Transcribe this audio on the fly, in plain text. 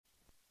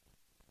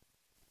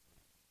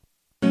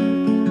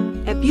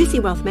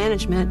Busey Wealth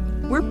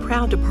Management, we're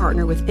proud to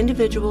partner with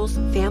individuals,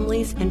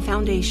 families, and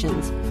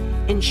foundations,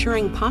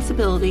 ensuring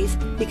possibilities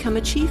become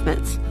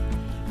achievements.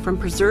 From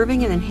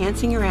preserving and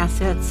enhancing your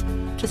assets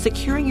to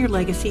securing your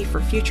legacy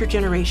for future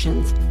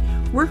generations,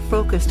 we're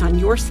focused on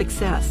your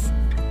success.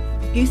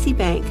 Busey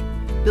Bank,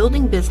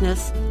 building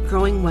business,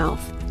 growing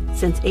wealth.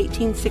 Since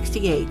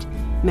 1868,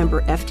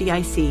 member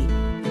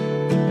FDIC.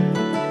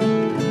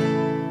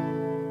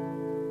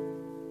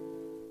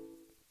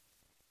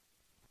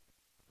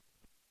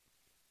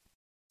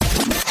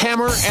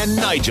 Hammer and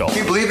Nigel. Can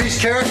you believe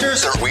these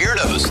characters are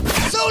weirdos?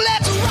 So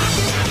let's rock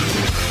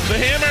it! The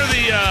Hammer,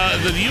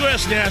 the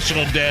U.S.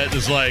 national debt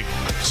is like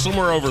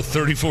somewhere over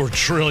 $34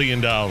 trillion.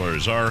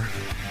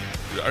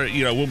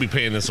 We'll be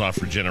paying this off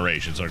for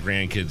generations. Our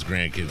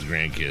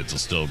grandkids will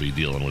still be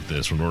dealing with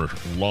this when we're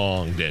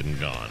long dead and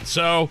gone.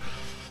 So,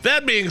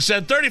 that being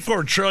said,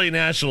 $34 trillion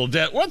national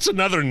debt. What's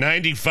another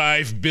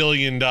 $95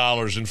 billion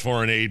in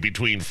foreign aid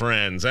between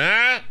friends,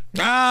 huh?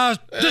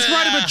 Just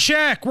write him a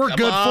check. We're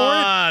good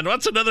for it.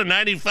 What's another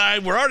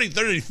 95? We're already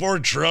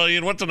 $34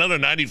 trillion. What's another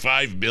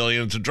 $95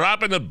 billion? It's a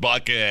drop in the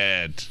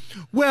bucket.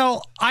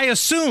 Well, I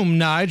assume,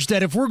 Nige,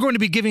 that if we're going to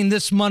be giving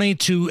this money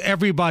to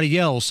everybody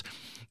else,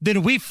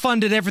 then we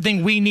funded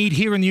everything we need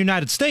here in the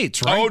United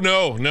States, right? Oh,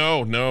 no.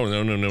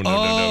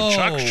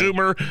 Chuck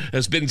Schumer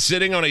has been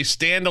sitting on a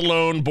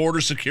standalone border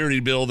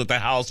security bill that the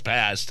House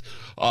passed,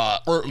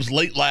 or it was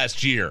late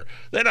last year.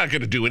 They're not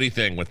going to do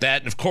anything with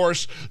that. And of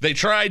course, they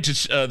tried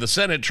to, the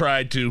Senate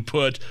tried to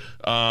put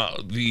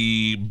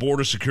the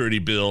border security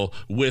bill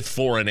with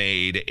foreign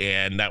aid,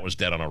 and that was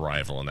dead on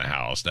arrival in the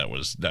House. That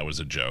was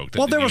a joke.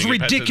 Well, there was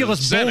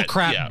ridiculous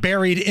bullcrap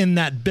buried in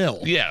that bill.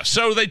 Yeah,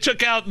 so they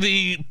took out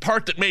the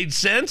part that made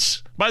sense,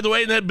 by the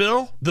way, in that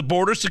bill, the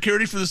border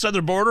security for the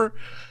southern border,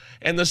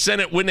 and the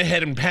Senate went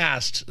ahead and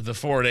passed the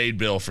foreign aid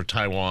bill for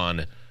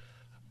Taiwan,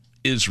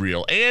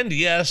 Israel, and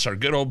yes, our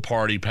good old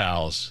party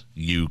pals,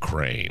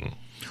 Ukraine.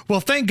 Well,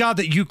 thank God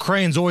that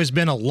Ukraine's always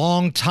been a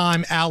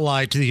long-time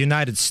ally to the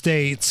United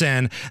States,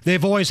 and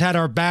they've always had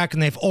our back,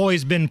 and they've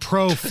always been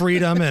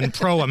pro-freedom and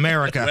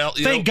pro-America. Well,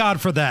 thank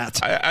God for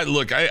that. I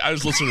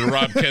was listening to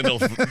Rob Kendall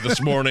this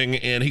morning,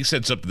 and he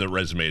said something that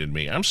resonated with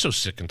me. I'm so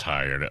sick and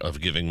tired of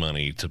giving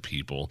money to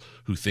people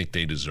who think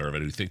they deserve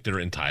it, who think they're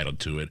entitled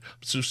to it.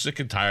 I'm so sick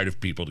and tired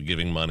of people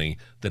giving money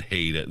that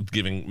hate it,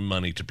 giving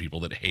money to people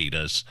that hate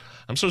us.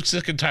 I'm so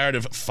sick and tired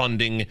of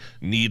funding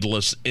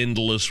needless,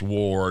 endless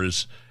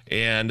wars.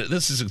 And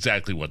this is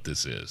exactly what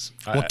this is.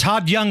 Well,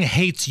 Todd Young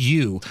hates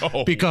you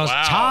because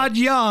Todd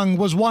Young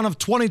was one of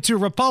 22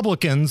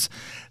 Republicans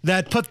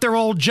that put their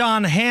old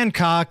John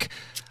Hancock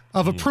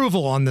of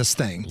approval on this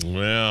thing.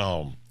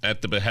 Well,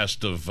 at the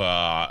behest of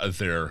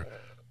their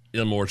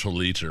immortal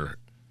leader,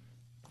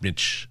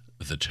 Mitch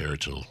the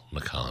Turtle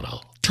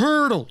McConnell.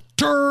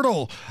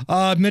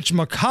 Mitch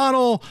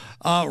McConnell,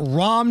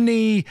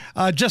 Romney,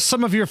 just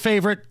some of your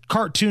favorite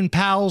cartoon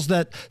pals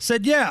that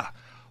said, yeah,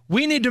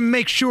 we need to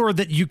make sure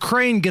that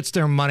Ukraine gets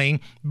their money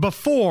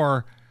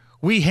before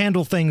we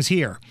handle things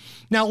here.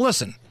 Now,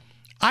 listen,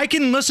 I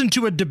can listen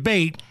to a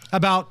debate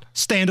about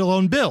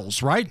standalone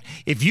bills, right?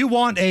 If you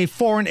want a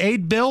foreign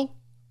aid bill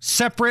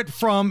separate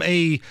from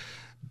a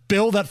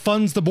bill that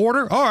funds the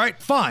border, all right,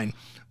 fine.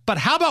 But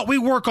how about we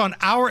work on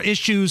our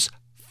issues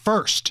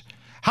first?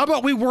 How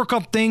about we work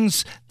on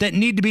things that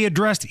need to be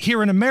addressed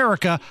here in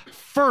America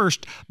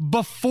first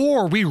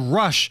before we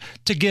rush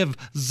to give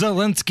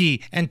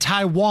Zelensky and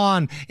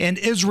Taiwan and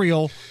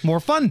Israel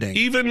more funding?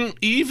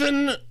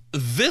 Even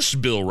this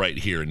bill right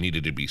here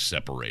needed to be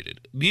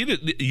separated.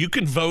 You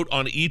can vote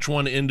on each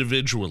one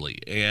individually.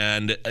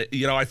 And,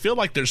 I feel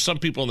like there's some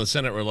people in the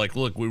Senate who are like,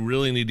 look, we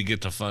really need to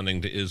get to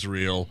funding to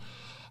Israel.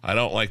 I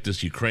don't like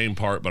this Ukraine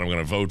part, but I'm going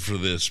to vote for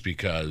this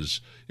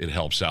because it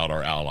helps out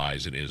our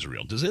allies in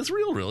Israel. Does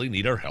Israel really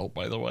need our help,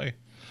 by the way?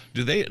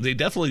 They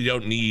definitely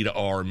don't need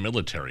our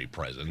military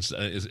presence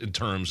in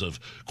terms of,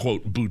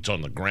 quote, boots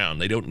on the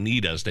ground. They don't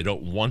need us. They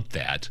don't want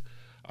that.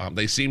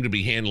 They seem to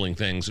be handling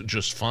things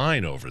just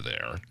fine over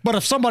there. But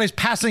if somebody's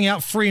passing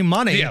out free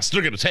money... Yes,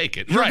 they're going to take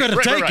it. You're going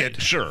to take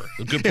it. Sure.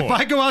 Good point. If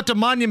I go out to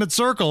Monument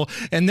Circle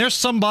and there's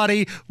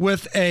somebody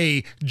with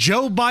a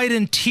Joe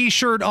Biden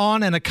T-shirt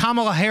on and a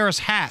Kamala Harris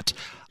hat,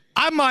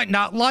 I might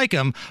not like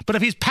him, but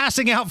if he's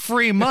passing out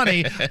free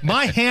money,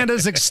 my hand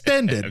is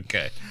extended.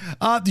 Okay.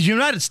 The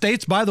United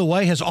States, by the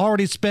way, has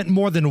already spent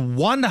more than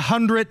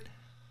 $100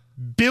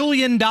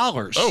 billion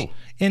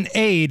in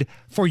aid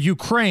for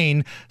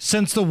Ukraine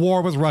since the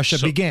war with Russia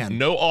began.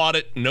 No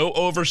audit, no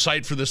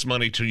oversight for this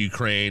money to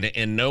Ukraine,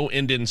 and no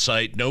end in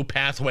sight, no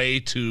pathway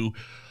to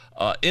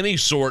any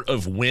sort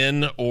of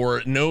win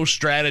or no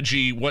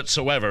strategy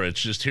whatsoever.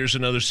 It's just, here's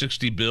another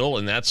 $60 billion,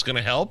 and that's going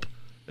to help?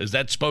 Is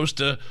that supposed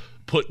to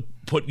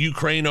put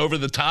Ukraine over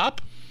the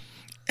top?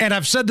 And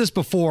I've said this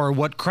before,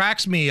 what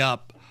cracks me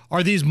up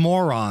are these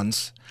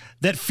morons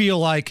that feel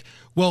like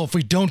well, if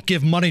we don't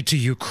give money to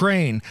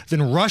Ukraine,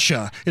 then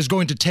Russia is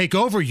going to take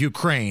over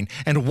Ukraine.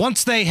 And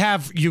once they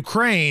have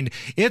Ukraine,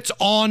 it's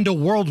on to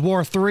World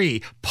War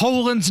III.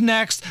 Poland's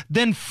next,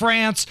 then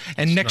France,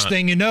 and next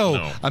thing you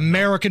know,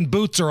 American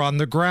boots are on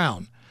the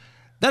ground.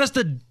 That is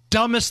the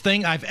dumbest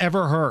thing I've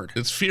ever heard.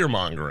 It's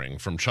fear-mongering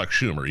from Chuck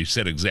Schumer. He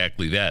said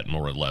exactly that,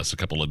 more or less, a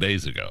couple of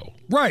days ago.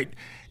 Right.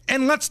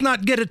 And let's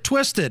not get it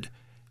twisted.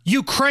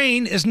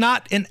 Ukraine is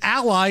not an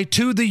ally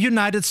to the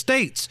United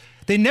States.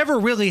 They never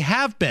really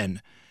have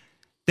been.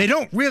 They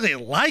don't really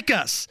like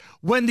us.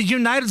 When the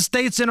United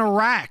States and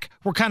Iraq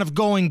were kind of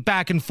going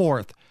back and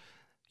forth,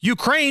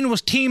 Ukraine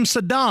was Team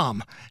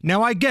Saddam.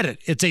 Now, I get it.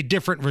 It's a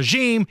different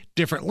regime,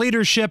 different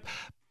leadership,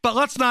 but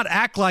let's not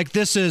act like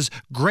this is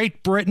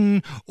Great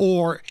Britain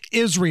or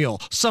Israel,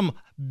 some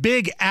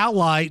big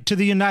ally to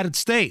the United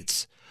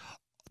States.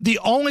 The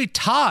only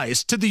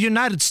ties to the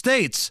United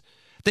States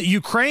that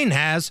Ukraine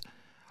has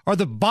are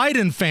the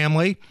Biden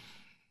family,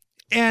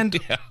 and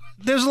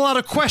there's a lot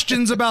of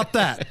questions about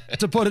that,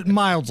 to put it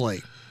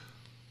mildly.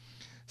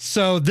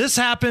 So this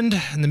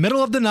happened in the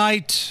middle of the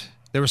night.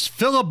 There was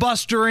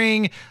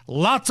filibustering,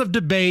 lots of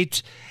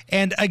debate,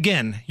 and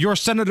again, your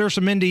senators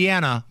from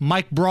Indiana,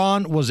 Mike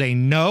Braun, was a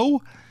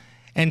no,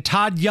 and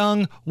Todd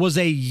Young was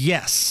a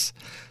yes.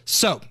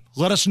 So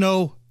let us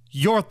know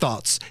your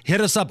thoughts. Hit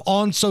us up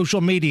on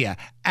social media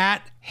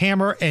at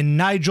Hammer and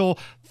Nigel,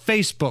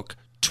 Facebook,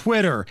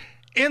 Twitter,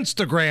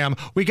 Instagram.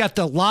 We got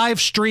the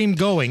live stream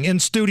going in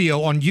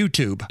studio on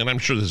YouTube. And I'm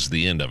sure this is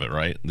the end of it,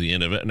 right? The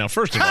end of it. Now,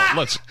 first of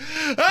all,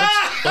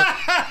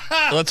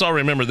 let's all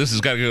remember this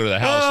has got to go to the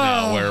House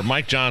now, where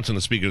Mike Johnson,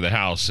 the Speaker of the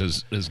House,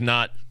 has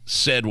not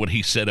said what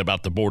he said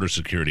about the border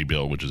security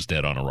bill, which is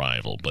dead on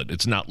arrival, but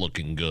it's not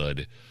looking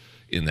good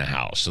in the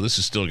House. So this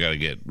is still got to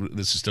get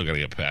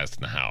passed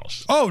in the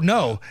House. Oh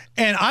no.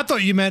 And I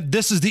thought you meant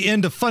this is the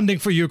end of funding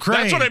for Ukraine.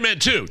 That's what I meant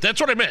too.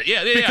 That's what I meant.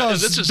 Yeah.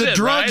 Because this is the it,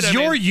 drugs right?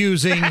 you're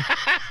using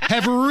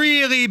have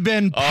really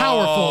been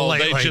powerful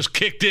lately. They just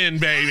kicked in,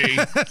 baby.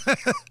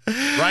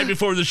 Right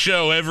before the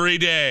show every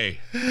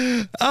day.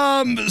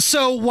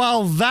 So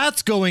while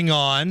that's going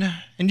on,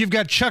 and you've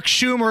got Chuck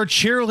Schumer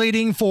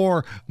cheerleading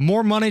for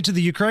more money to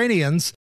the Ukrainians,